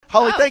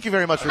Holly, thank you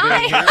very much for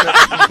being here.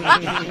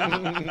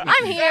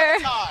 I'm here.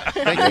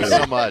 Thank you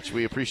so much.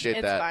 We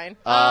appreciate that. It's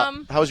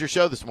fine. How was your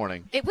show this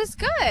morning? It was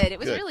good. It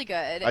was really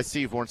good. I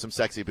see you've worn some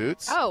sexy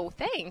boots. Oh,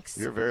 thanks.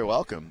 You're very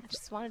welcome. I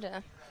just wanted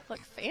to look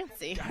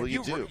fancy. Well,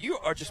 you do. You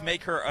are just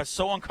make her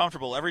so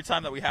uncomfortable every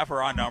time that we have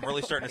her on now. I'm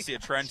really starting to see a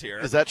trend here.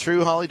 Is that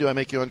true, Holly? Do I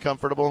make you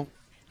uncomfortable?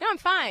 No, I'm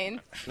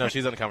fine. No,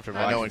 she's uncomfortable.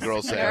 I know when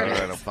girls say, all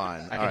right, I'm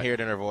fine. I can hear it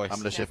in her voice. I'm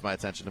going to shift my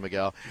attention to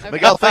Miguel. Okay.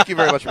 Miguel, thank you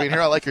very much for being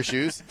here. I like your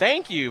shoes.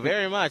 Thank you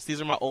very much.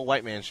 These are my old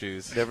white man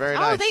shoes. They're very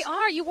nice. Oh, they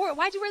are.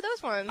 Why'd you wear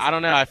those ones? I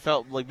don't know. I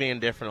felt like being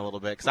different a little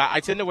bit because I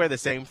tend to wear the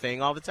same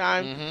thing all the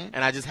time,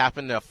 and I just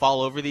happened to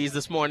fall over these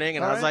this morning,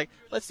 and I was like,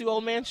 let's do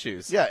old man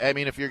shoes. Yeah, I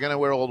mean, if you're going to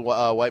wear old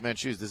white man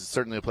shoes, this is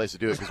certainly a place to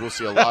do it because we'll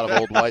see a lot of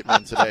old white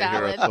men today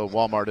here at the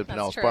Walmart in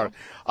Pinellas true. Park.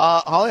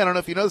 Holly, I don't know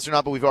if you know this or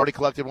not, but we've already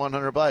collected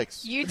 100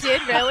 bikes. You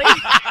did, really?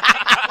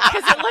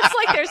 Because it looks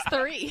like there's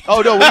 3.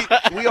 Oh, no,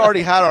 we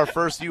already had our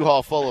first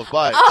U-Haul full of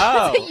bikes.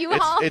 Oh, it's a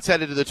U-Haul? It's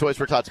headed to the Toys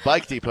for Tots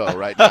Bike Depot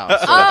right now.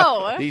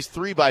 So these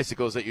 3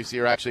 bicycles that you see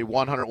are actually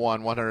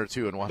 101,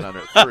 102, and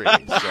 103. So,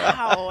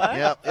 Wow.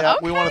 yeah. Okay.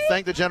 We want to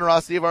thank the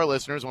generosity of our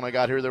listeners. When I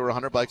got here, there were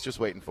 100 bikes just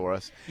waiting for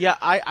us. Yeah,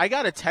 I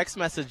got a text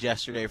message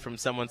yesterday from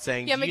someone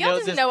saying, Yeah, do you Miguel know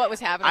doesn't this? know what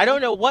was happening. I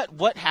don't know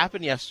what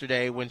happened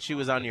yesterday when she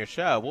was on your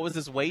show. What was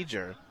this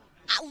wager?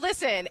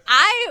 Listen,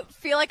 I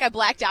feel like I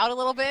blacked out a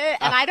little bit,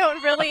 and I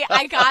don't really.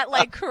 I got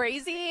like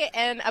crazy,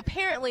 and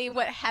apparently,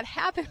 what had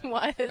happened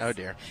was. Oh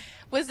dear.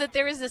 Was that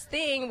there was this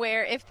thing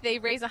where if they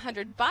raise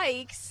 100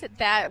 bikes,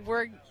 that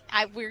we're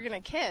gonna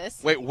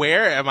kiss. Wait,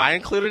 where am I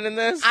included in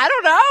this? I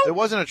don't know. It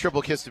wasn't a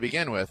triple kiss to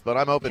begin with, but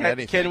I'm open to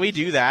anything. Can we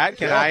do that?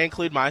 Can I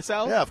include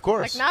myself? Yeah, of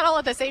course. Like not all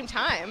at the same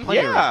time.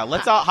 Yeah,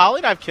 let's all. Holly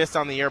and I've kissed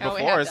on the air Oh,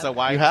 we before, have so done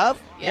why? You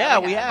have? Yeah,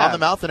 we have. On the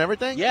mouth and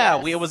everything? Yeah,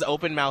 Yes. it was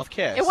open mouth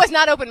kiss. It was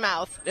not open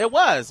mouth. It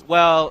was.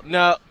 Well,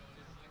 no.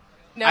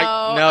 No, no,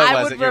 it I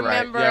wasn't. would You're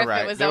remember right. You're if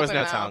right. it was there was open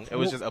no mouth. tongue. It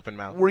was just open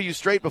mouth. Were you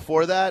straight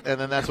before that, and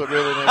then that's what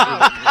really made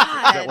God.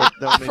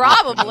 that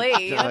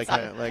Probably. Like, That's I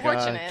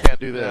unfortunate. can't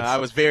do this. No, I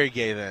was very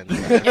gay then.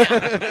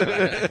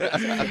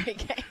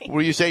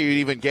 Were you saying you'd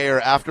even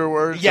gayer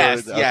afterwards?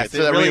 Yes, or, okay, yes.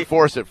 So that really,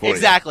 reinforced it for you.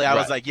 Exactly. I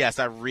was Right. like, yes,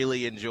 I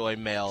really enjoy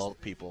male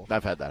people.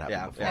 I've had that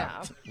happen before.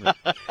 Yeah.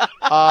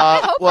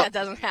 I hope well, that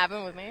doesn't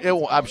happen with me.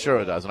 I'm sure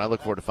it does, and I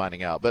look forward to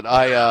finding out. But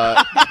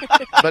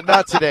but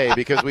not today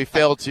because we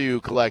failed to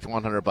collect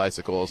 100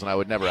 bicycles, and I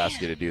would never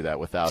ask you to do that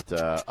without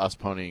us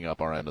ponying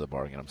up our end of the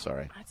bargain. I'm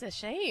sorry. That's a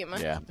shame.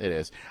 Yeah, it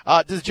is.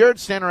 Does Jared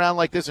stand around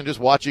like this and just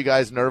watch you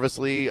guys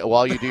nervously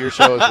while you do your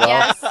show as well?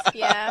 Yes,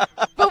 yeah.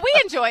 But we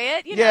enjoy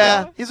it. You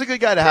Yeah, know. he's a good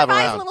guy to have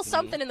Provides around. a little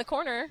something in the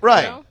corner.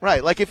 Right, You know?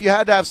 right. Like if you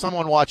had to have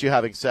someone watch you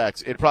having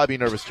sex, it'd probably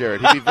be Nervous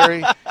Jared. He'd be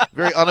very,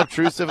 very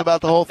unobtrusive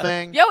about the whole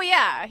thing. Oh,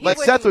 yeah. He Like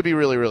wouldn't- Seth would be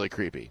really, really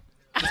creepy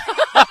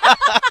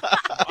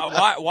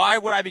Why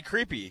would I be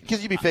creepy?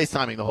 because you'd be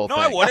FaceTiming the whole No,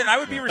 thing. I wouldn't. I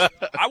would be.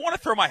 I want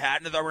to throw my hat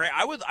into the ring.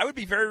 I would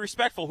be very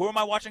respectful. Who am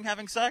I watching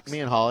having sex? Me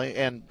and Holly,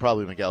 and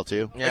probably Miguel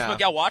too. Is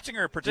Miguel watching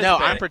or No,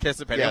 participating? I'm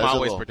participating. I'm there's a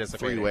always little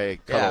participating. Three-way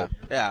Yeah, cuddle,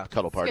 yeah.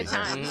 cuddle party. Good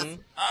times.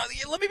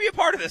 Let me be a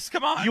part of this.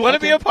 Come on. You want to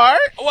be a part?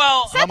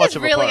 Well, Seth much is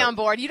of a really part? on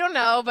board. You don't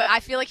know, but I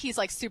feel like he's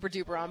like super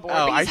duper on board.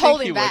 Oh, but I he's think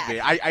holding you back. would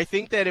be. I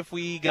think that if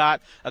we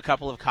got a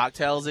couple of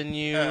cocktails in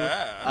you,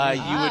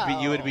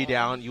 you would be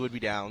down. You would be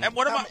down. and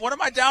what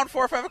am I down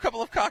for if I have a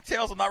couple of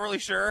cocktails? I'm not really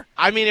sure.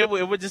 I mean, it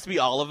would just be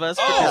all of us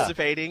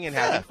participating and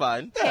having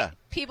fun. Yeah.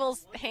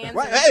 People's hands.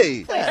 Right.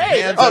 in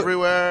Hey. Hands Oh.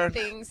 everywhere.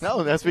 Things.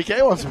 No, the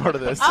SBK one's part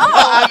of this. Oh.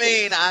 I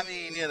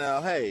mean, you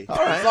know, hey, All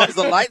right. as long as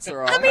the lights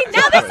are on. I mean,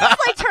 now this is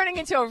like turning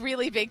into a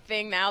really big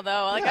thing now,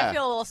 though. Like, Yeah. I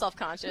feel a little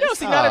self-conscious. No,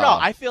 see, not at all.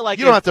 I feel like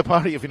You don't have to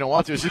party if you don't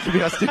want to. It's just gonna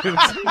be us dudes.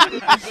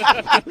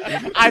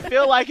 I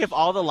feel like if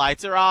all the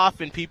lights are off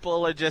and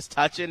people are just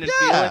touching and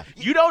Yeah. feeling,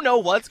 you don't know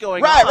what's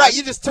going on. Right.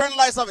 You just turn the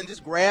lights off and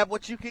just grab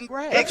what you can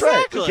grab. That's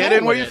right. Exactly. Get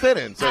in where you fit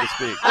in, so to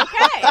speak.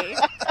 Okay.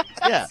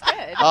 Yeah.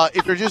 Good.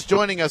 If you're just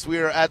joining us, we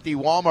are at the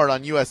Walmart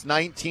on US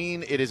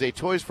 19. It is a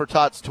Toys for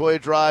Tots toy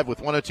drive with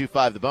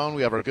 102.5 The Bone.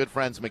 We have our good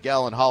friends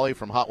Miguel and Holly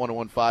from Hot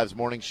 101.5's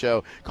morning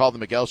show, called The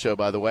Miguel Show,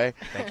 by the way.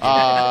 They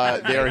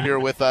are here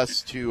with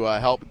us to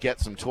help get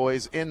some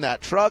toys in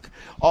that truck.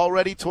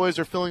 Already, toys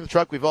are filling the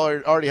truck. We've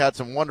already had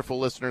some wonderful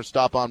listeners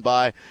stop on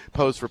by,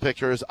 pose for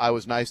pictures. I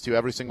was nice to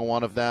every single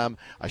one of them.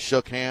 I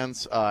shook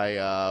hands.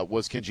 I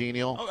was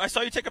congenial. Oh, I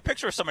saw you take a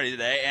picture of somebody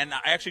today, and I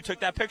actually took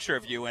that picture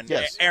of you and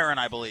Yes. Aaron,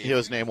 I believe.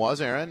 His name was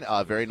Aaron.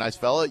 Very nice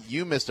fella.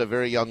 You missed a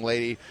very young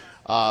lady,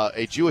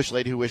 a Jewish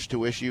lady who wished to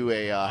wish you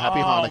a happy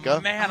Hanukkah.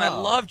 Oh, man, I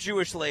love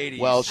Jewish ladies.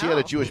 Well, she had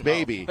a Jewish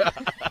baby,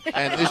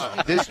 and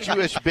this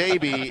Jewish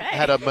baby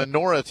had a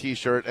menorah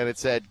T-shirt, and it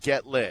said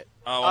 "Get lit."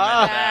 oh,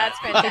 man, That's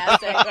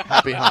fantastic.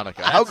 Happy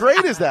Hanukkah. How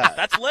great is that?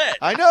 that's lit.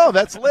 I know,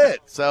 that's lit.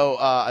 So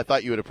I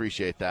thought you would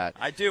appreciate that.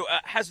 I do.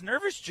 Has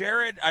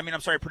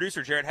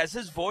producer Jared, has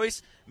his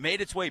voice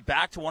made its way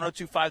back to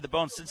 102.5 The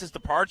Bone since his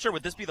departure?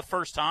 Would this be the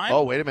first time?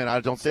 Oh, wait a minute. I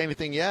don't say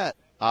anything yet.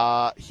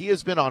 He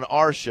has been on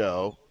our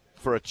show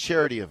for a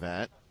charity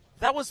event.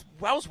 That was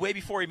way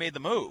before he made the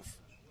move.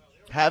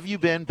 Have you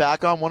been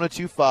back on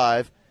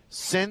 102.5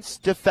 since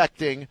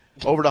defecting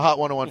Over to Hot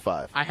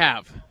 101.5. I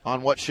have.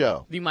 On what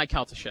show? The Mike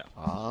Calta Show.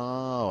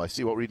 Oh, I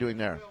see. What were you doing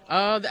there?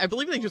 I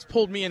believe they just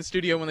pulled me in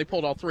studio when they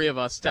pulled all three of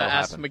us to That'll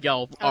ask happen.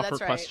 Miguel Oh, awkward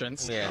that's right.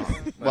 questions. Yeah.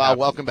 Well,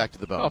 welcome back to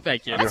the Bone. Oh,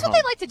 thank you. You're That's what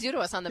home. they like to do to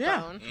us on the Yeah.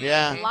 Bone.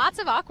 Yeah. Lots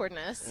of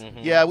awkwardness. Mm-hmm.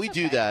 Yeah, we It's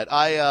do okay. that.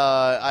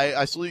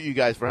 I salute you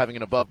guys for having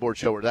an above-board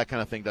show where that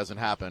kind of thing doesn't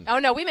happen. Oh,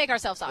 no, we make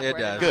ourselves awkward.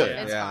 does. Good.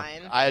 It's Yeah.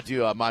 fine. I had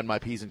to mind my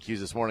P's and Q's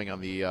this morning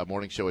on the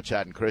morning show with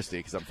Chad and Christy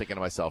because I'm thinking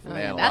to myself,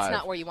 man, that's alive,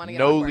 not where you wanna get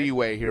no awkward.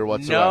 leeway here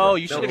whatsoever. No,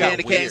 you No should have got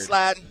candy cane weird.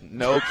 sliding.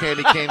 No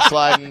candy cane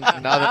sliding.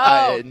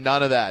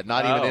 None of that.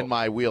 Not even Oh. in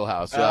my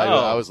wheelhouse. So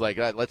Oh. I was like,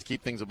 let's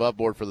keep things above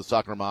board for the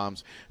soccer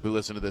moms who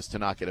listen to this to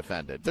not get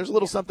offended. There's a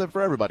little something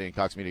for everybody in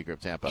Cox Media Group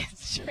Tampa.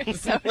 It's true.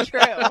 So true.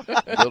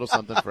 A little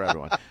something for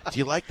everyone. Do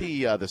you like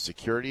the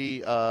security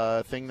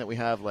thing that we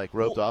have like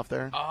roped off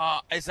there?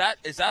 Is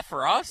that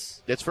for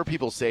us? It's for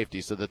people's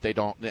safety so that they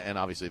don't, and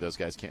obviously those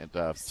guys can't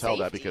tell that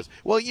Safety? because,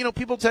 well,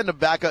 people tend to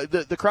back up.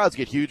 The crowds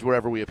get huge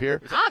wherever we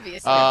appear.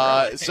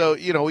 Obviously. So,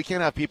 we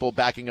can't have people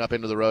backing up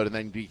into the road and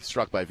then be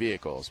struck by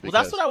vehicles. Well,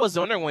 that's because- what I was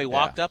wondering when we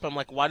walked up. I'm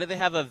like, why do they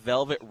have a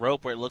velvet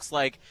rope where it looks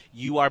like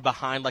you are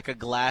behind like a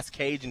glass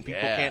cage and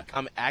people Yeah. can't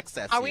come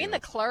access Are you? we in the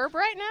club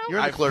right now? You're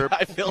in the club.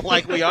 I feel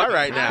like we are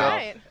right All now.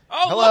 right.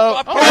 Oh, Hello.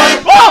 Look,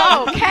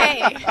 Oh,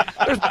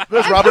 Okay.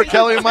 There's Robert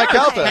Kelly and Mike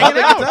Calta. How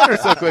they get down here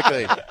so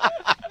quickly?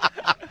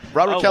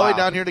 Robert Oh, Kelly wow.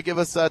 down here to give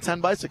us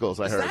 10 bicycles,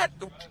 I heard.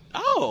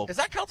 Oh. Is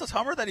that Kelta's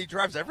Hummer that he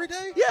drives every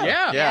day?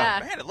 Yeah. Yeah.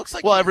 Man, it looks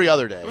like Well, every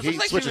other day. it looks He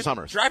like switches was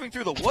Hummers. driving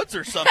through the woods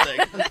or something.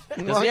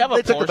 Does he have a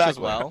They took the Porsche back as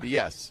well? way.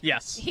 Yes.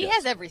 Yes. He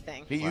has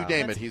everything. You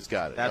name it, he's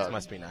got it. That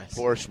must be nice.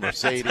 Porsche,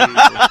 Mercedes.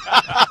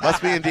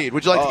 Must be indeed.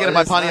 Would you like to Oh, get in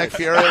my that's Pontiac nice.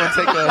 Fiero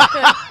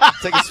and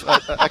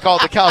I call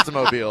it the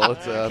Caltamobile.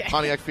 It's a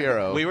Pontiac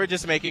Fiero. We were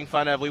just making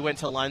fun of. We went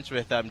to lunch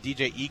with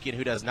DJ Eakin,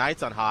 who does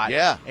nights on Hot.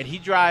 Yeah. And he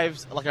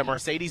drives like a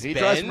Mercedes He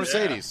Benz. drives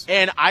Mercedes.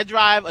 And I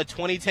drive a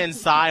 2010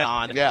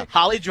 Scion. Yeah.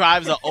 Holly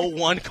drives a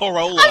 01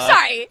 Corolla. I'm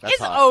sorry. That's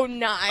It's hot.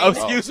 09. Oh,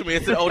 excuse me.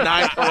 It's an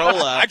 09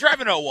 Corolla. I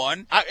drive an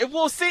 01.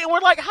 We'll see. We're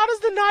like, how does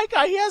the night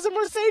guy? He has a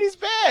Mercedes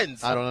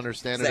Benz. I don't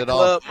understand Is it that at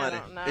all. club I money?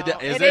 don't know.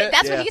 Is It it? is-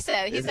 That's Yeah. what he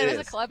said. He It said it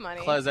was is. a club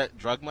money. Is that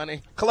drug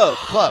money? Club.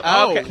 Club.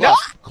 Oh, okay. Club.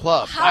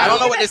 Club. How I are don't you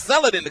know what gonna- they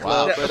sell it in the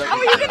club. Wow. But, How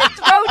are you going to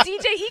throw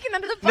DJ Eakin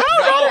under the bus?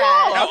 No, like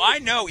that? No, I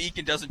know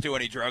Eakin doesn't do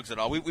any drugs at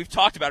all. We've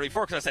talked about it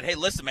before because I said, hey,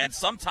 listen, man,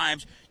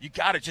 sometimes you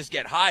got to just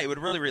get high. It would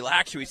really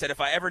relax you. He said, if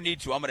I ever need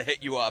to, I'm going to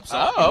hit you up. So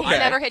Oh, He's okay.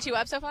 never hit you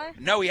up so far?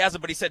 No, he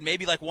hasn't, but he said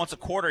maybe like once a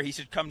quarter he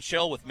should come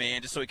chill with me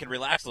and just so he can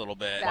relax a little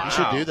bit. Wow. You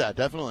should do that,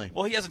 definitely.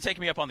 Well, he hasn't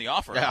taken me up on the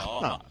offer Yeah. at all.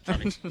 I'm not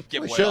trying to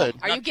give We away should. all-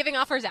 Are not- you giving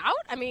offers out?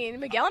 I mean,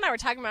 Miguel and I were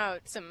talking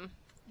about some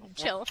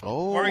chill.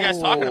 Oh, What were you guys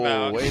talking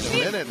about? Wait a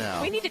minute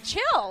now. We need to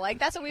chill. Like,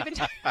 that's what we've been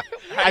talking about.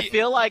 I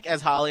feel like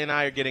as Holly and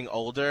I are getting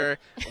older,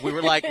 we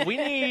were like, we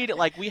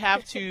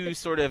have to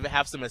sort of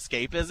have some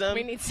escapism.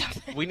 We need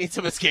something. We need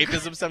some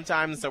escapism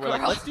sometimes, so we're like,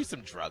 Girl. let's do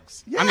some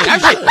drugs. I mean,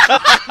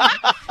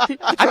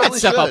 I've totally had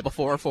step should. up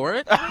before for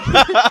it.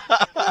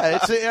 Yeah,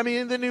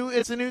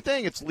 it's a new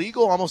thing. It's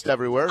legal almost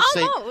everywhere.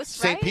 Almost,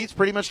 St. right? Pete's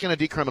pretty much going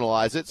to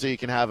decriminalize it, so you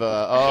can have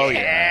a. Oh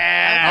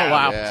yeah. Oh,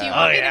 wow. Yeah. Do you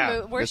want me yeah.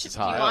 to move? Where This should is do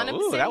you hot. want him Ooh,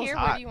 to sit that was here?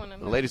 hot. Where do you want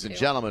him Ladies to? and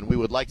gentlemen, we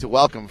would like to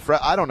welcome.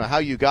 I don't know how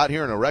you got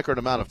here in a record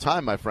amount of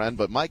time, my friend,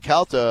 but Mike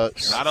Calta.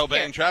 Not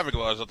obeying traffic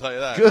laws, I'll tell you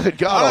that. Good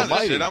God Oh, that's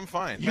Almighty! it, I'm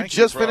fine. You Thank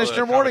just for all finished the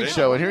your morning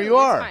accommodation. show, and here you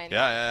It's are. fine.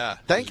 Yeah.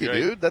 Thank It's you, great.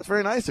 dude. That's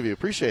very nice of you.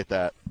 Appreciate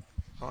that.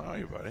 Oh,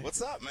 you buddy.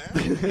 what's up, man?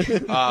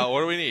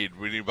 What do we need?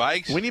 We need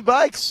bikes. We need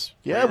bikes.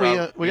 Yeah,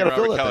 we got to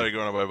fill Robert that Kelly thing.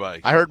 going to buy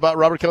bikes. I heard about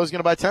Robert Kelly's going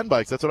to buy 10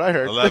 bikes. That's what I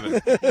heard.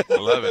 11.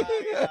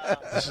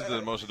 This is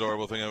the most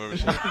adorable thing I've ever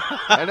seen.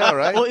 I know,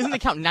 right? Well, isn't the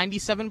count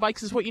 97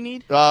 bikes is what you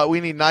need? We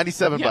need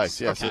 97 Yes,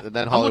 bikes. Yes, okay. and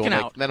then I'm Holly looking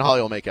out.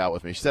 will make out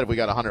with me. She said if we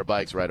got 100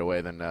 bikes right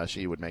away, then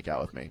she would make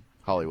out with me.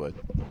 Hollywood.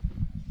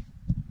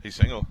 He's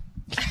single.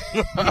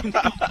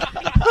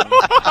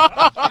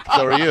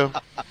 So are you?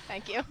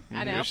 Thank you.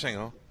 I know. You're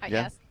single. I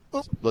Yeah. guess.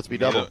 Let's be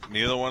double.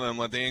 Neither one of them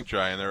let the ink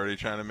dry, and they're already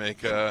trying to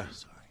make.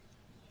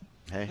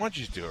 Hey. Why don't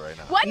you just do it right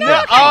now? What? No.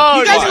 Yeah. Okay. Oh,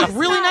 You guys yeah. look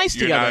really nice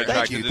You're not together.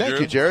 Thank you, attracted to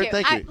Drew? Jared.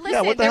 Thank you. Listen,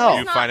 yeah, what the there hell? was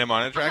You not- find him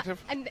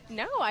unattractive?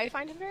 No, I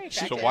find him very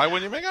attractive. So why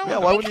wouldn't you make out with Yeah,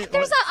 him? why wouldn't you?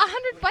 There's a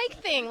 100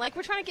 bike thing. Like,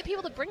 we're trying to get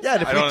people to bring Yeah,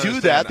 and if stuff. I we don't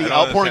do that, understand. the I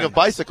don't outpouring of understand.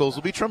 bicycles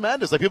will be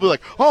tremendous. Like people are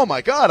like, "Oh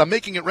my God, I'm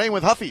making it rain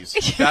with Huffies."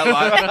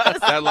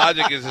 That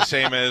logic is the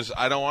same as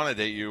I don't want to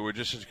date you. We're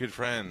just as good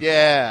friends.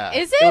 Yeah,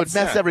 Is It would it?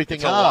 mess everything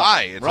It's a up.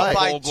 lie. It's a right.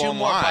 lie. Buy Full-blown two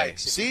more lie.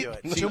 bikes if See? you do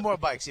it. See? Two more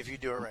bikes if you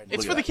do it right now.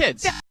 It's for the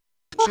kids.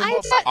 Well,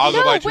 I'll go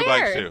no, buy two where?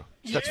 bikes too.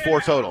 That's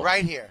 4 total.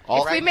 Right here.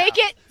 All- If we Right make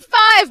now. it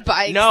 5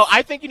 bikes. No,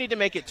 I think you need to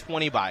make it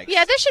 20 bikes.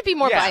 Yeah, there should be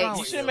more Yeah, bikes.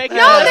 you should make No,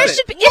 it. there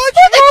should be.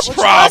 It's for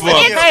the problem?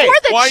 It's Hey,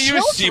 for the Why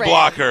children. you C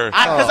blocker?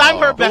 Because I'm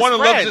her The best one who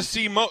friend. loves to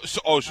see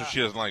so she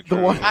doesn't like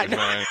Drew. one- I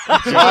know.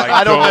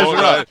 I don't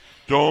measure up.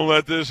 Don't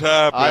let this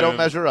happen. I don't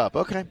measure up.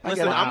 Okay, I get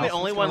Listen, it. I'm the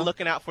only one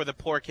looking out for the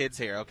poor kids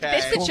here, okay?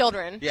 It's the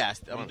children.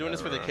 Yes, I'm doing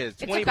this for the kids.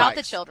 It's 20 about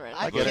bikes. the children.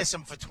 I'd get it. kiss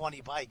him for 20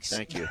 bikes.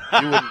 Thank you.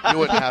 You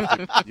wouldn't have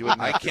to. You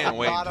wouldn't. I Have to. can't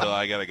wait Bottom until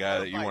I get a guy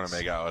that you want bikes. to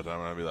make out with. I'm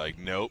going to be like,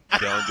 nope,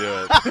 don't do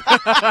it.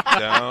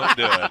 Don't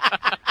do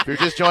it. If you're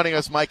just joining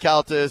us, Mike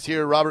Calta is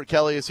here. Robert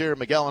Kelly is here.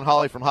 Miguel and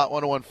Holly from Hot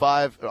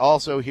 101.5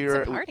 also here.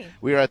 It's a party.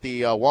 We are at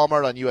the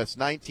Walmart on US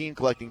 19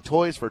 collecting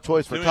toys for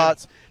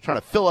Tots. Trying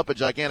to fill up a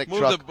gigantic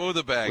truck. Move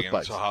the bag with in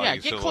bikes. so Holly Yeah,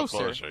 can get sit a little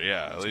closer.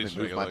 Yeah, at least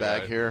Move my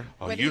bag here.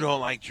 Oh, What you do you- don't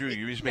like Drew.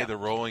 You just made the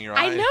roll in your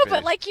I eyes. know, but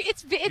face. like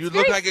it's You very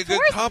look like a good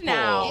forced couple.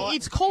 now.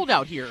 It's cold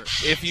out here.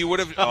 If you would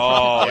have,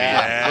 oh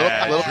Yeah,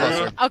 yeah, little Drew.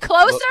 closer. A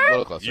closer?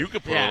 Little closer. You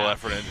could put a Yeah. little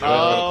effort into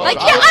Oh. it. Like,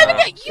 Closer. yeah,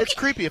 I mean, you it's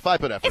creepy if I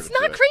put effort It's into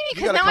not it. creepy You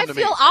because gotta now come I to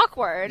feel me.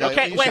 awkward. No,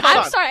 Okay, you wait, should hold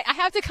I'm on. sorry. I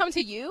have to come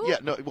to you. Yeah,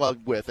 no, well,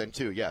 with and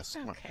two, yes.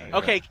 Okay.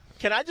 Okay,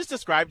 can I just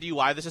describe to you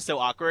why this is so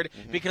awkward?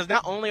 Because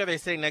not only are they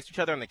sitting next to each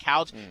other on the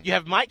couch, you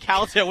have Mike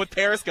Calta with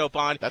Periscope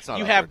on. That's not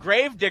You awkward. have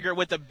Gravedigger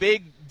with a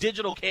big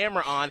digital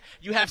camera on.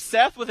 You have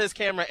Seth with his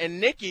camera and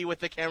Nikki with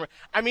the camera.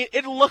 I mean,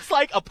 it looks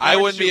like a porn I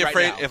wouldn't be shoot right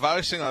afraid now. if I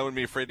was single. I wouldn't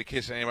be afraid to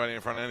kiss anybody in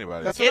front of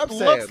anybody. That's what It I'm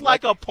saying. looks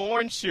like a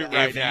porn shoot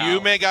right if now.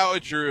 you make out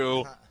with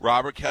Drew,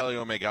 Robert Kelly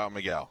will make out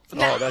with Miguel.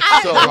 Oh,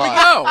 that's so Here we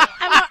hot.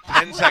 go.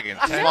 10 seconds.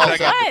 10 Small seconds.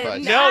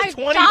 sacrifice. No, I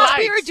 20 thought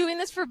we bikes. were doing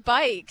this for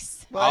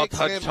bikes. I'll Bikes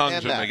touch and tongues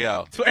with that.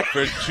 Miguel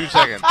for 2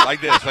 seconds,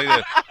 like this,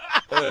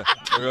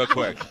 real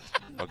quick.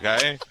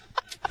 Okay.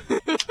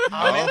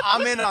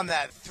 I'm in on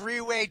that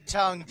three-way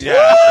tongue. Yeah.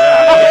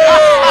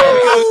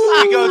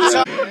 We go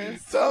tongue.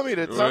 Tell me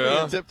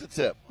Yeah. tip to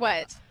tip.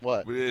 What?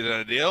 What? Is that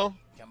a deal?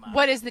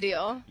 What is the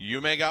deal?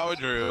 You make out with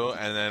Drew,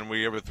 and then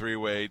we have a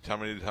 3-way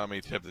tummy to tummy,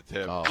 tip to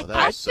tip. Oh, I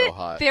that is so think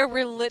hot. there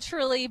were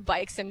literally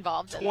bikes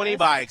involved. in 20 this.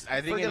 bikes.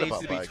 I think Forget it needs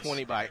about to be bikes.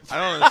 20 bikes. I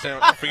don't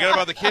understand. Forget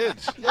about the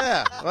kids.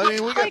 Yeah, I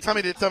mean, we got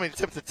tummy to tummy,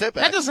 tip to tip.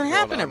 That doesn't action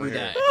happen going on every here.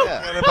 day.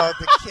 Yeah, What about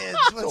the kids?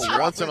 it's What's a wrong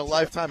once in a with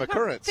lifetime I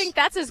occurrence. think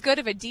that's as good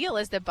of a deal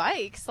as the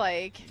bikes.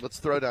 Like, Let's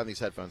throw down these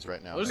headphones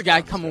right now. There's a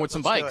guy coming with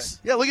some Let's do bikes.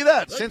 Yeah, look at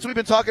that. Since we've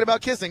been talking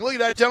about kissing, look at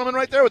that gentleman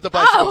right there with the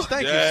bicycles. Oh.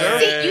 Thank you, Yeah. sir.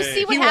 see, you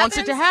see what He happens wants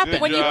it to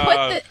happen. when Good you job. put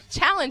the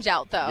challenge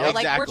out, though. Yeah, like,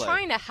 exactly. we're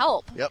trying to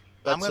help. Yep.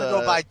 I'm That's, gonna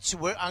go buy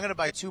two. I'm gonna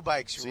buy 2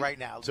 bikes right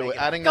now. So Make it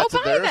adding Go that to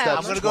buy theirs, them. that's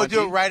I'm gonna go do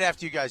 20. it right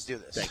after you guys do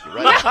this. Thank you.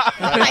 Right.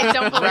 I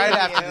don't believe Right you.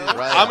 after this.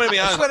 Right. I'm going to be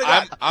I honest. swear to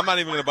God. I'm not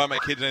even going to buy my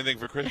kids anything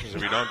for Christmas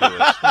if you don't do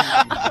this.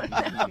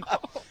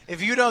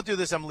 If you don't do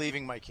this, I'm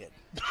leaving my kid.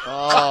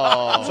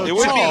 Oh, So it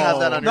would two- be have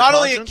that on your Not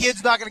only a conscience?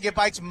 kid's not gonna get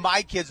bikes,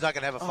 my kid's not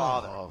gonna have a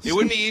father. Oh, It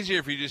would be easier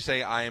if you just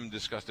say, I am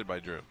disgusted by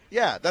Drew.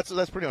 yeah, that's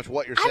pretty much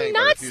what you're saying. I'm by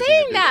not refusing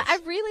saying to do that.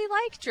 this. I really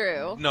like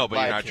Drew. No, but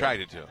Like you're not him.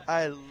 attracted to him.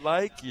 I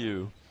like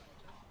you.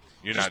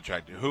 You're not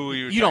attracted. Who are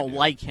you You don't attracted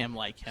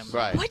like him.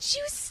 Right. Would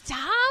you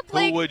stop? Who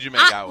Like, would you make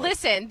out with?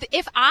 Listen,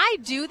 if I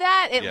do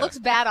that, it Yeah. looks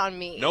bad on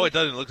me. to? No, it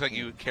doesn't. It looks like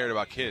you cared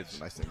about kids.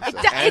 Nice thing to It,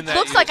 say. do- And it that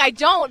looks you- like I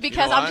don't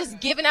because know I'm what? just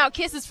giving out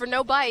kisses for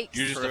no bikes.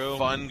 You're just True. a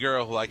fun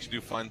girl who likes to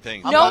do fun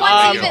things. no buying- one's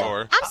I'm even. buying-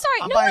 I'm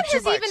sorry. I'm no buying one 2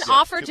 has bikes. even Yeah,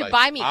 offered 2 to bikes.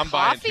 buy me I'm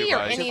buying 2 coffee or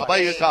bikes. anything. I'll buy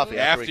you a coffee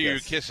After you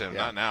kiss. kiss him,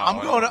 Yeah. not now. I'm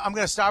gonna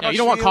Starbucks. Yeah, you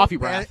don't want for coffee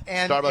and, breath.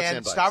 and, Starbucks and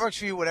and bikes. Starbucks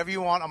for you, whatever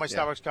you want on my Yeah.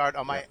 Starbucks card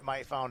on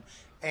my phone,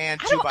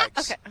 and I 2 don't-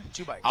 bikes. okay.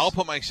 2 bikes. I'll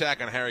put my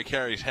sack on Harry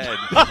Carey's head.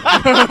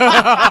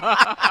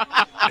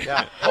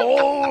 Yeah.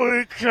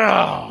 Holy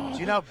cow! Do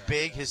you know how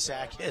big his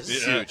sack is?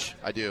 It's Yeah. huge.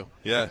 I do.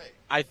 Yeah.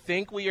 I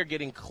think we are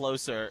getting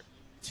closer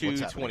to What's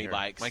happening 20 here?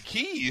 bikes. My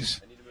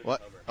keys.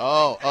 What?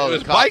 Oh, It the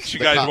was cops. bikes you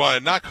The guys cops.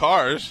 wanted, not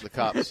cars. The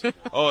cops.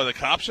 Oh, the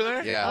cops are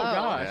there? Yeah. Oh,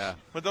 gosh. Yeah.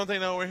 But don't they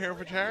know we're here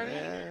for charity?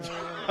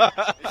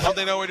 Don't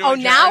they know we're doing Oh,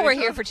 now charity we're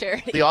stuff? here for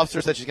charity. The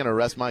officer said she's going to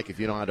arrest Mike if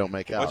I don't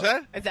make out. What's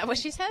that? Is that what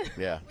she said?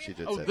 Yeah, she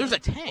did Oh, say there's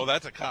that. a tank. Oh,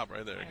 that's a cop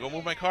right there. Go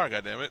move my car,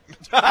 goddammit.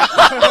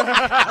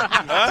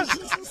 Huh?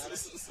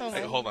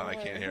 Hey, hold on, I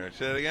can't hear it.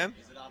 Say that again?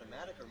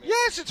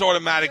 Yes, it's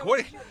automatic.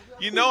 What?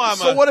 You know I'm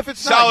So a what if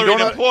it's not? You salaried don't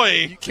know-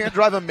 employee. You can't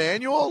drive a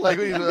manual? Like,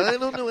 I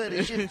don't know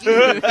any shit. It's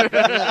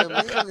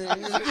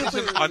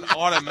an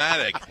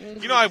automatic.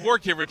 You know, I've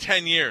worked here for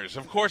 10 years.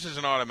 Of course it's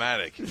an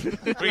automatic. Are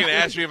you going to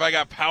ask me if I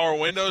got power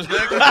windows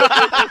next? Jesus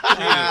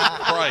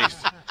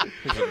Christ.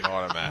 It's an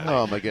automatic.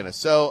 Oh, my goodness.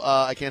 So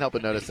I can't help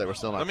but notice that we're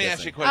still not Let me ask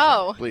you a kissing. question.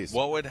 Oh. Please.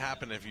 What would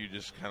happen if you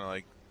just kind of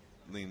like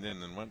leaned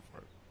in and went for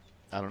it?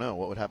 I don't know.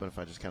 What would happen if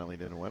I just kind of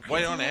leaned in and went for Why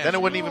it? don't ask? Then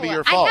it wouldn't even be your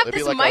I fault. have It'd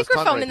be this like I was tongue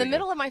microphone in the raping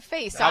middle you. of my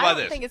face. So How I about don't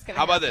this? think it's going to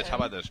How about happen. this? How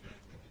about this?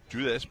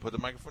 Do this. Put the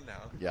microphone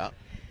down. Yeah.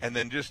 And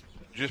then just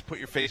put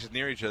your faces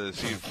near each other to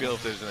see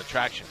if there's an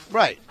attraction.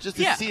 Right. Just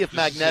to Yeah. see if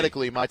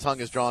magnetically my tongue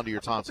is drawn to your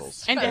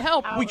tonsils. And to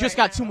help, we just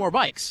got 2 more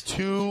bikes.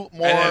 2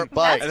 more And then,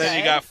 bikes. and then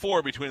you got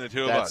 4 between the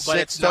two of That's us. but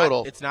 6 it's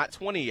total. Not, it's not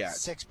 20 yet.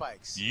 6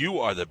 bikes. You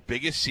are the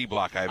biggest C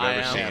block I've I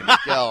ever am. seen.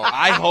 Miguel,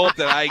 I hope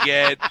that I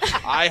get.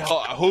 I'm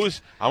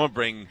gonna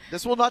bring.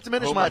 this will not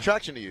diminish Oh, my my-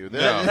 attraction to you.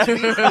 No. This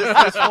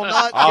will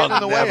not get in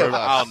the way of us.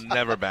 I'll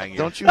never bang you.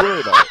 Don't you worry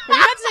about it. Were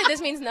you about to say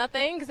this means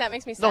nothing? Because that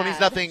makes me sad. No, it means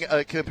nothing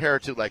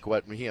compared to like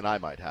what he and I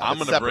might have. I'm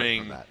It's gonna separate bring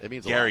from that. It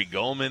means a Gary lot.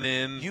 Goldman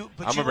in.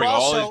 But I'm you gonna bring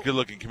all also- these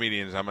good-looking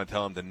comedians. I'm gonna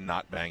tell them to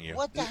not bang you.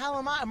 What the hell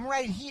am I? I'm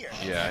right here.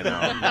 Yeah, I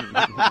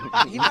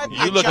know. He might be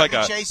you a look like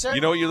junkie a. chaser.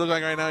 You know what you look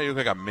like right now? You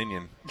look like a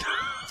minion.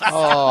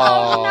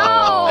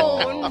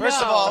 Oh, no.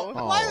 First of all,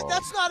 Oh. why?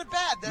 That's not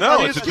bad. That's No,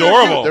 not it's even-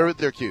 adorable.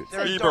 They're cute.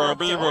 They're Bebo,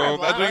 adorable.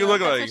 Bebo. That's what you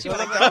look like. That's what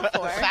you wanna go The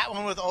for. fat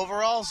one with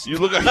overalls. You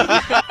look like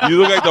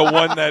the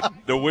one that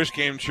the wish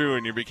came true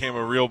and you became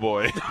a real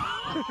boy.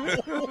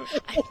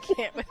 I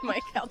can't with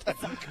Mike Calta.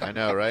 I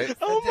know, right?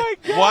 Oh my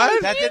god.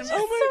 What? That didn't.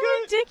 so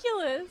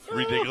ridiculous.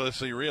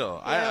 Ridiculously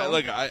real. I'm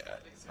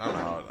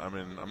out. I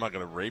mean, I'm not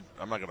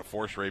gonna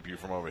force rape you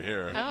from over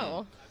here.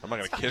 Oh. I'm not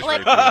gonna kiss Like,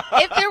 rape you. All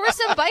if there were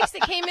some bikes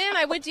that came in,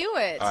 I would do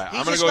it. right, He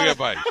I'm gonna just go got get a-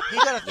 bikes. He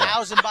got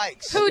 1,000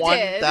 bikes. Who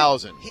did?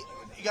 1,000.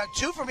 You got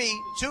 2 from me,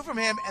 2 from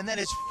him, and then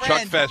his Chuck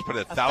friend. Fest put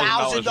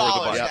 $1,000 worth of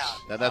 $1,000 bikes. Yep. down.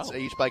 And that's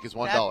each bike is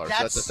 $1, so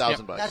that's That's-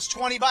 1,000 bucks. That's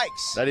 20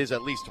 bikes. That is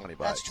at least 20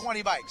 bucks. That's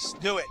 20 bikes.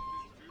 Do it.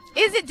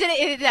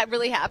 Did that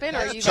really happen, or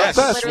are you Yes. just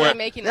Yes. literally Swear-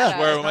 making yeah. that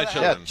Swear up? with my Yeah, Yeah,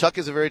 children. Chuck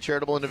is a very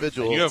charitable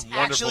individual. You have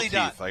wonderful actually teeth.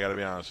 done. I got to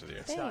be honest with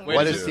you. Dang.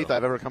 Whitest teeth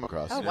I've ever come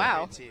across. Oh,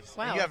 wow. Teeth.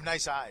 Wow. And you have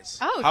nice eyes.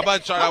 Oh, How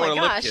about start out my with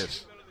a lip gosh.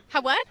 kiss?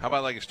 How what? How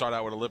about like start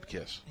out with a lip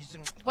kiss?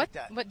 What?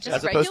 that. What? Just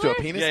As regular? opposed to a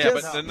penis Yeah,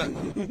 kiss? but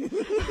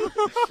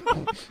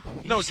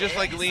no, just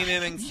like lean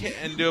in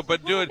and do it,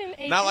 but do it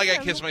Fucking not like I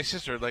ATM. kiss my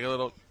sister, like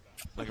a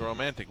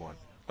romantic one,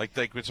 like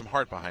with some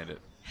heart behind it.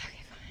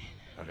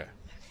 Okay.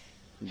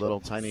 Little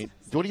tiny.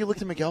 What do you look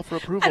to Miguel for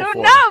approval I don't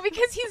for? know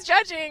because he's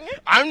judging.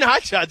 I'm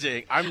not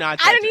judging. I'm not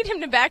I judging. don't need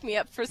him to back me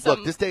up for some.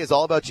 Look, this day is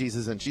all about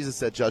Jesus, and Jesus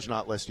said, "Judge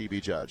not, lest ye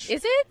be judged."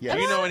 Is it? Yeah.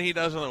 Do you know what he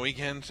does on the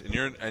weekends, and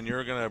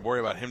you're gonna worry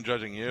about him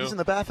judging you? He's in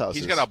the bathhouse.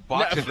 He's got a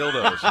box of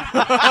dildos.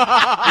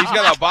 He's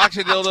got a box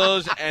of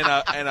dildos and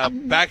a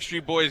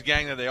Backstreet Boys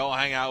gang that they all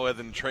hang out with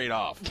and trade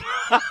off.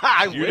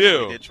 I You wish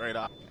do. we did trade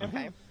off.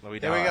 Okay. No, we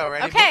There we don't. go.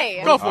 Ready?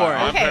 Okay. Go for it.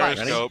 On Okay.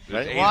 Periscope,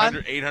 Ready? there's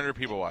Ready? 800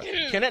 people watching.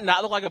 Can it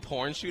not look like a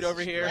porn shoot over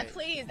here?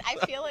 Please,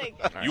 I feel like.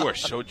 You are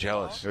so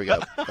jealous. Here we go.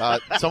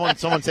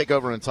 Someone take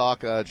over and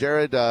talk.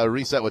 Jared,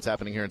 reset what's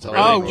happening here and tell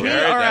Oh, everybody. we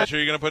Jared, are that's where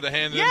you're gonna put the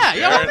hands in. Yeah,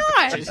 Jared?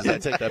 why not? Jesus, I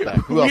take that back.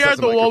 Who We else are has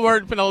at a the microphone?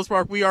 Walmart in Pinellas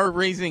Park. We are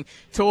raising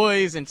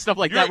toys and stuff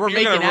like that. We're You're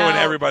making gonna ruin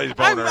out. everybody's I'm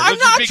boner. not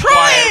Let's just be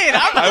trying.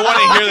 quiet. I want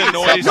to hear the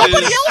noises.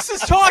 Nobody else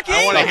is talking.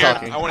 I want to Stop hear.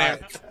 talking. I want to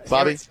hear.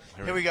 Bobby.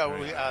 Here we go.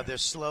 They're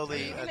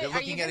slowly. Are They're you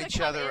looking at gonna each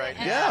come other in right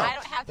and now. Yeah. I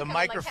don't have to The come in,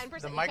 like, microphone.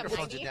 10%, The you microphones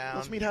come are with me? down.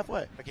 Let's meet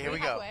halfway. Okay, here we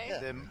go.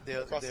 Halfway.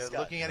 They're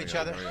looking at each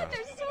other.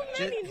 There's so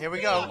Ju- many. Here we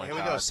go. my Here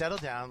we go. God. Settle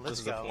down. Let's This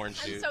is a go. porn I'm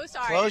shoot. so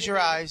sorry. Close your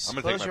eyes. I'm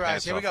gonna Close take your my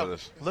eyes. Here we pants go. off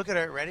for this. Look at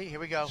her. Ready? Here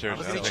we go.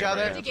 Seriously, Look at I'll each take my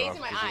other. pants To gaze off.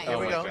 in my This is eyes. the Here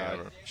we worst go. thing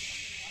ever.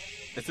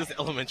 This is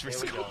elementary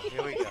Here we school. go.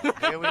 Here we go.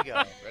 Here we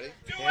go. Ready?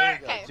 Here we go.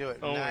 Okay. Do it.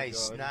 Oh my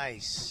Nice. God.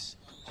 Nice.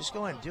 Just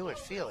go and do it.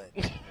 Feel it.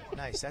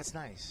 Nice. That's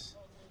nice.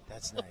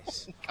 That's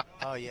nice.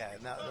 Oh yeah.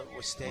 Now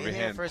we'll stay Move your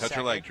there hand. for a Touch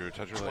second. her leg, Drew.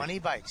 Touch her leg. 20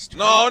 bikes.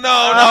 No,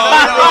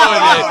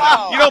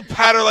 you don't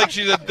pat her like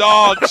she's a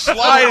dog.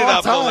 Slide it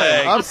up the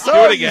leg. I'm Do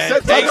sorry. it again. You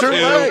said Take touch her two.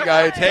 leg.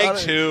 I Take got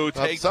it. two.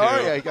 I'm Take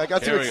sorry. two. I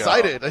got too Here we go.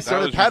 excited. I That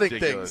started was patting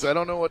ridiculous. things. I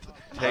don't know what.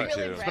 Take Really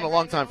two. It's been a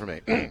long time for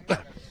me.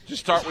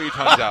 Just start with your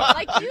tongues out.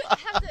 Like you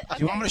have to. Do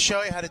you want me to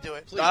show you how to do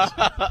it? Please.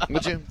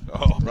 Would you?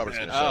 Oh, Robert's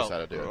going to show us how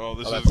to do it. Oh,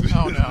 this that's- is.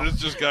 Oh, no. This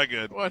just got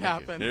good. What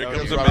happened? Here That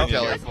comes was the Robert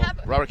minion. Kelly. What's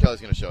hap- Robert Kelly's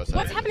going to show us how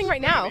What's to do happening this.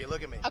 right now?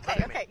 Look at me. Okay.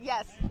 Look at me. Okay.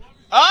 Yes.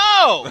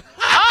 Oh! Oh!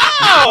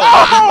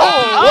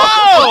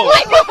 Oh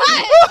my God!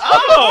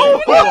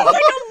 Oh! That's like a lot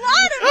of.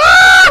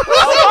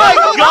 Oh my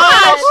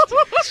gosh!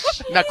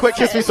 Now, quick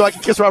kiss me so I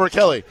can kiss Robert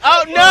Kelly.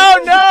 Oh no!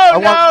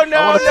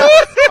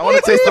 I want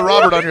to taste the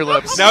Robert on your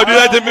lips. Now do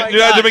that to my do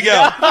that to God.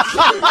 Miguel.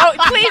 Oh,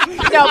 please,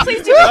 no,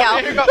 please do Miguel.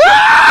 Okay.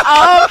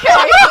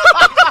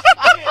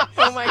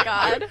 Oh my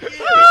God.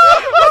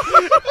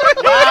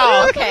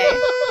 Wow! Okay.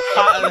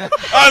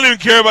 I don't even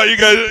care about you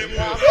guys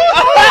anymore.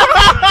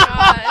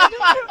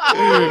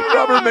 God.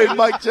 Robert made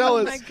Mike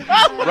jealous. Oh my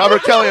God.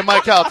 Robert Kelly and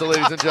Mike Calta,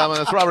 ladies and gentlemen.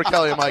 That's Robert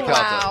Kelly and Mike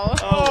Calta. Wow.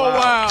 Oh,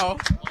 wow.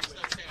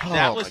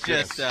 That Oh, was my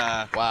just.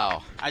 goodness.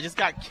 Wow. I just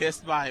got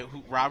kissed by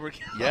Robert.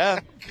 Yeah.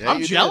 I'm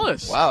you did.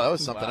 jealous. Wow, that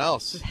was something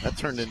else. That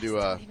turned into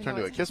a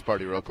kiss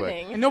party real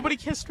quick. And nobody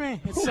kissed me.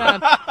 It's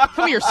sad.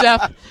 Come here,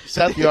 Seth.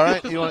 Seth, you all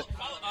right? You want?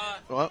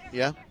 Well,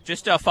 yeah.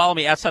 Just follow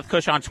me at Seth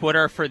Cush on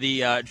Twitter for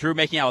the Drew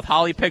making out with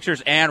Holly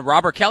pictures and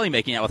Robert Kelly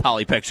making out with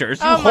Holly pictures.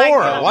 Oh my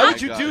Horror. God. Why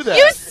would you do that?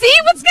 You see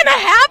what's gonna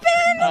happen?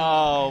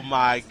 Oh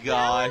my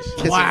gosh!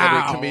 Kissing Wow.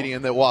 every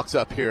comedian that walks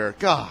up here.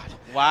 God.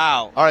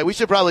 Wow! All right, we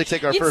should probably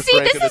take our You first see,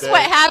 break this of the is day.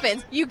 what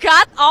happens. You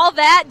got all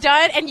that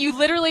done, and you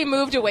literally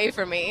moved away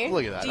from me.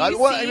 Look at that. Do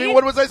you I see? mean,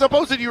 what was I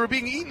supposed to do? You were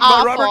being eaten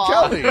Awful. by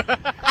Robert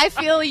Kelly. I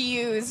feel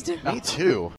used. Me too.